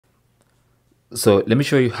So let me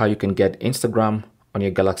show you how you can get Instagram on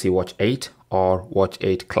your Galaxy Watch 8 or Watch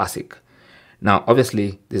 8 Classic. Now,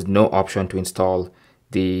 obviously, there's no option to install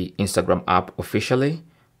the Instagram app officially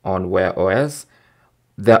on Wear OS.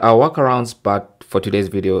 There are workarounds, but for today's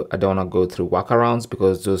video, I don't want to go through workarounds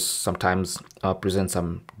because those sometimes present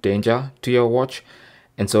some danger to your watch.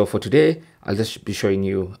 And so for today, I'll just be showing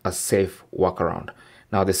you a safe workaround.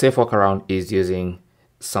 Now, the safe workaround is using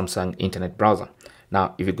Samsung Internet Browser.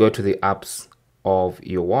 Now, if you go to the apps of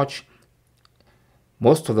your watch,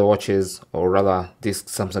 most of the watches, or rather this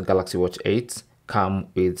Samsung Galaxy Watch 8, come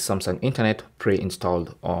with Samsung Internet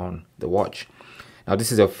pre-installed on the watch. Now,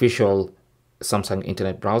 this is the official Samsung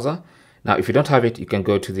Internet Browser. Now, if you don't have it, you can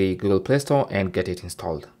go to the Google Play Store and get it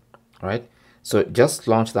installed. All right. So just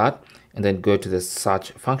launch that and then go to the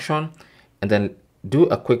search function and then do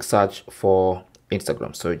a quick search for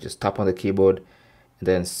Instagram. So just tap on the keyboard and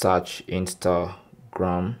then search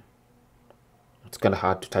Instagram. It's kind of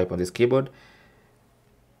hard to type on this keyboard.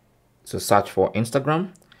 So search for Instagram.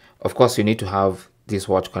 Of course, you need to have this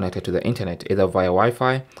watch connected to the internet, either via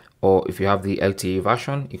Wi-Fi, or if you have the LTE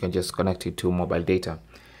version, you can just connect it to mobile data.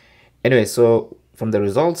 Anyway, so from the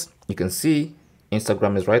results, you can see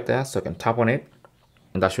Instagram is right there. So I can tap on it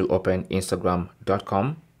and that should open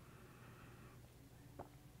Instagram.com.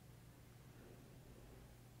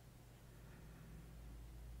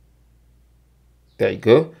 There you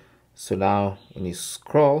go. So now when you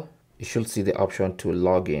scroll, you should see the option to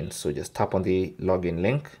log in. So just tap on the login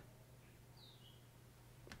link.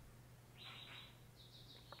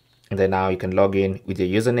 And then now you can log in with your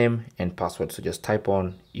username and password. So just type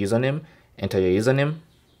on username, enter your username,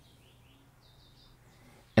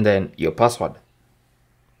 and then your password.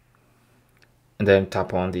 And then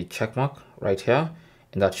tap on the check mark right here,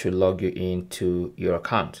 and that should log you into your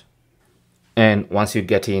account. And once you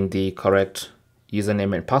get in the correct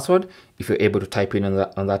username and password, if you're able to type in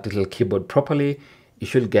on that little keyboard properly, you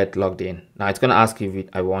should get logged in. Now it's going to ask if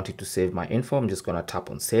I wanted to save my info. I'm just going to tap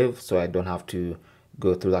on save so I don't have to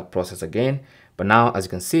go through that process again. But now, as you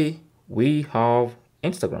can see, we have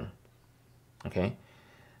Instagram. Okay,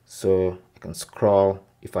 so I can scroll.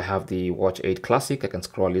 If I have the Watch 8 Classic, I can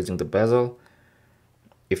scroll using the bezel.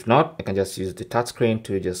 If not, I can just use the touch screen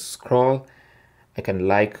to just scroll. I can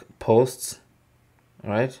like posts.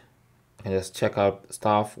 All right, I can just check out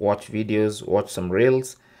stuff, watch videos, watch some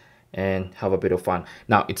reels, and have a bit of fun.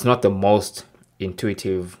 Now, it's not the most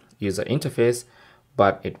intuitive user interface,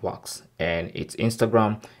 but it works, and it's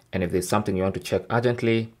Instagram. And if there's something you want to check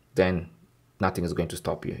urgently, then nothing is going to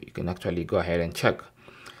stop you. You can actually go ahead and check.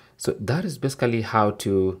 So that is basically how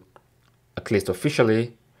to, at least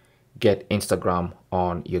officially, get Instagram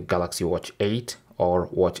on your Galaxy Watch 8 or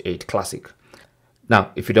Watch 8 Classic.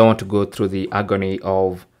 Now, if you don't want to go through the agony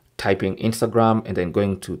of typing Instagram and then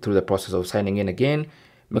going through the process of signing in again,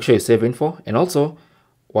 make sure you save info. And also,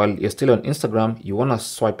 while you're still on Instagram, you want to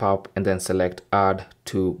swipe up and then select add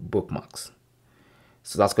to bookmarks.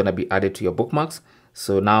 So that's going to be added to your bookmarks.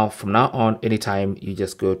 So now, from now on, anytime you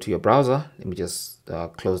just go to your browser, let me just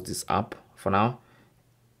close this app for now.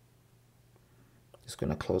 Just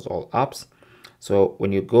going to close all apps. So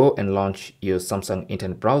when you go and launch your Samsung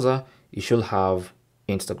Internet Browser, you should have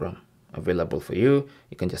Instagram available for you.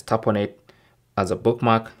 You can just tap on it as a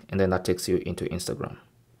bookmark, and then that takes you into Instagram.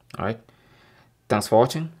 All right. Thanks for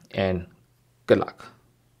watching and good luck.